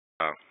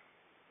Uh,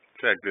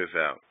 Check this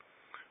out.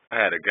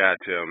 I had a guy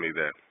tell me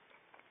that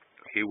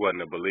he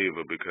wasn't a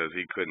believer because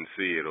he couldn't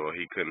see it or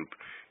he couldn't,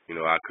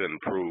 I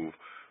couldn't prove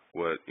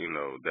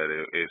that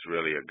it's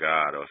really a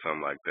God or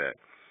something like that.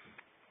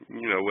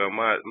 Well,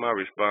 my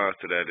response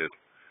to that is,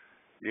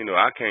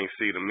 I can't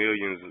see the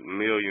millions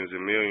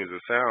and millions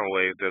of sound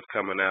waves that's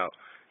coming out,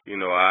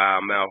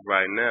 our mouth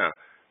right now.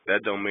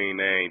 That don't mean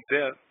they ain't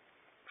there.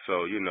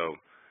 So,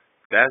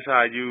 that's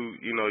how you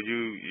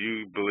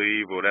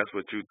believe or that's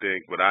what you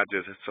think, but I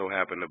just so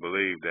happen to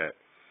believe that,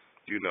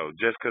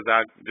 just 'cause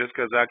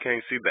I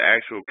can't see the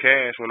actual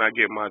cash when I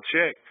get my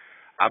check,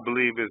 I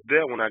believe it's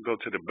there when I go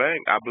to the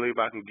bank. I believe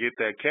I can get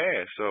that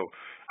cash. So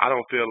I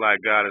don't feel like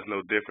God is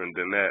no different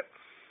than that.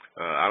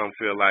 I don't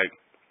feel like,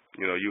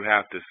 you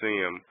have to see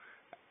him,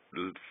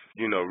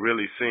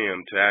 really see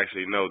him to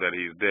actually know that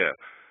he's there.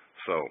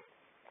 So,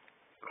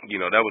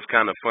 that was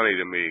kind of funny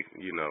to me,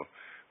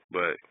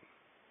 but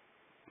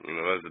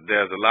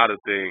there's a lot of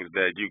things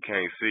that you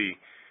can't see,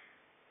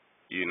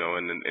 in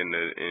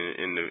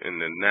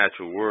the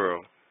natural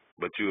world,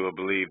 but you will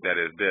believe that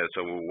it's there.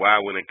 So why,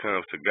 when it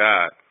comes to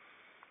God,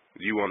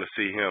 you want to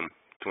see Him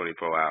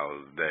 24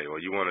 hours a day, or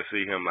you want to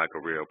see Him like a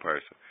real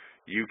person?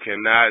 You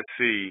cannot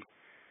see,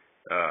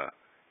 uh,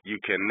 you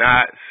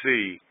cannot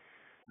see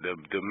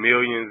the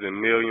millions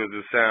and millions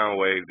of sound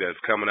waves that's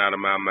coming out of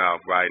my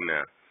mouth right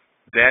now.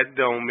 That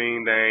don't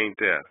mean they ain't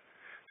there.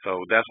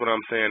 So that's what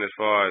I'm saying as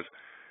far as,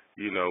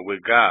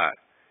 with God.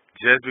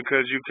 Just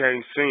because you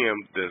can't see him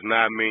does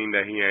not mean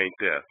that he ain't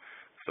there.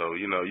 So,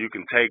 you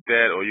can take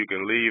that or you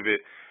can leave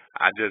it.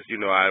 I just,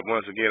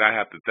 once again, I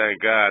have to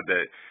thank God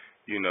that,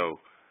 you know,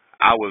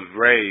 I was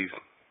raised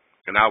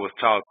and I was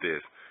taught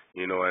this.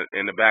 In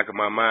the back of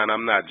my mind,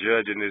 I'm not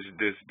judging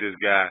this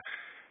guy.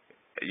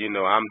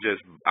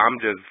 I'm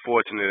just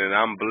fortunate and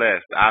I'm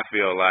blessed. I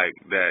feel like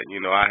that,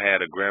 I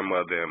had a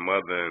grandmother and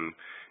mother and,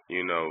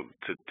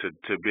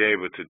 to be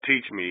able to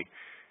teach me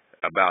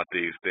about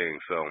these things.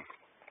 So,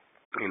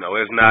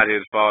 it's not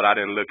his fault. I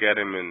didn't look at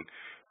him and,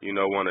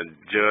 want to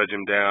judge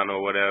him down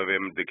or whatever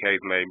the case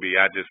may be.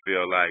 I just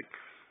feel like,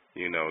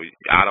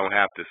 I don't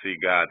have to see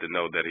God to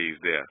know that he's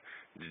there.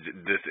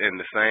 Just in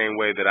the same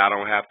way that I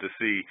don't have to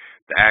see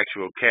the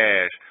actual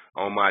cash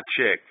on my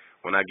check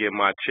when I get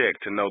my check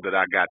to know that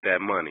I got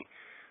that money.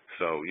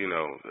 So,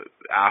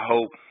 I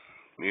hope,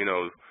 you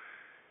know,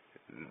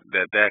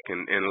 that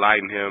can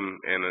enlighten him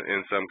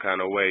in some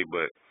kind of way.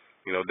 But,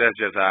 that's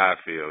just how I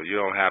feel. You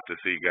don't have to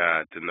see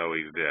God to know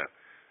he's there.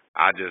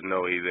 I just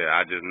know he's there.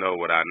 I just know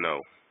what I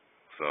know.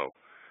 So,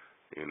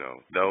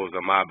 those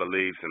are my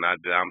beliefs, and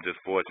I'm just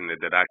fortunate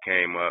that I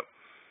came up,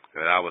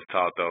 that I was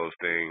taught those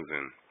things,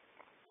 and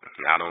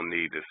I don't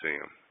need to see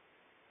them.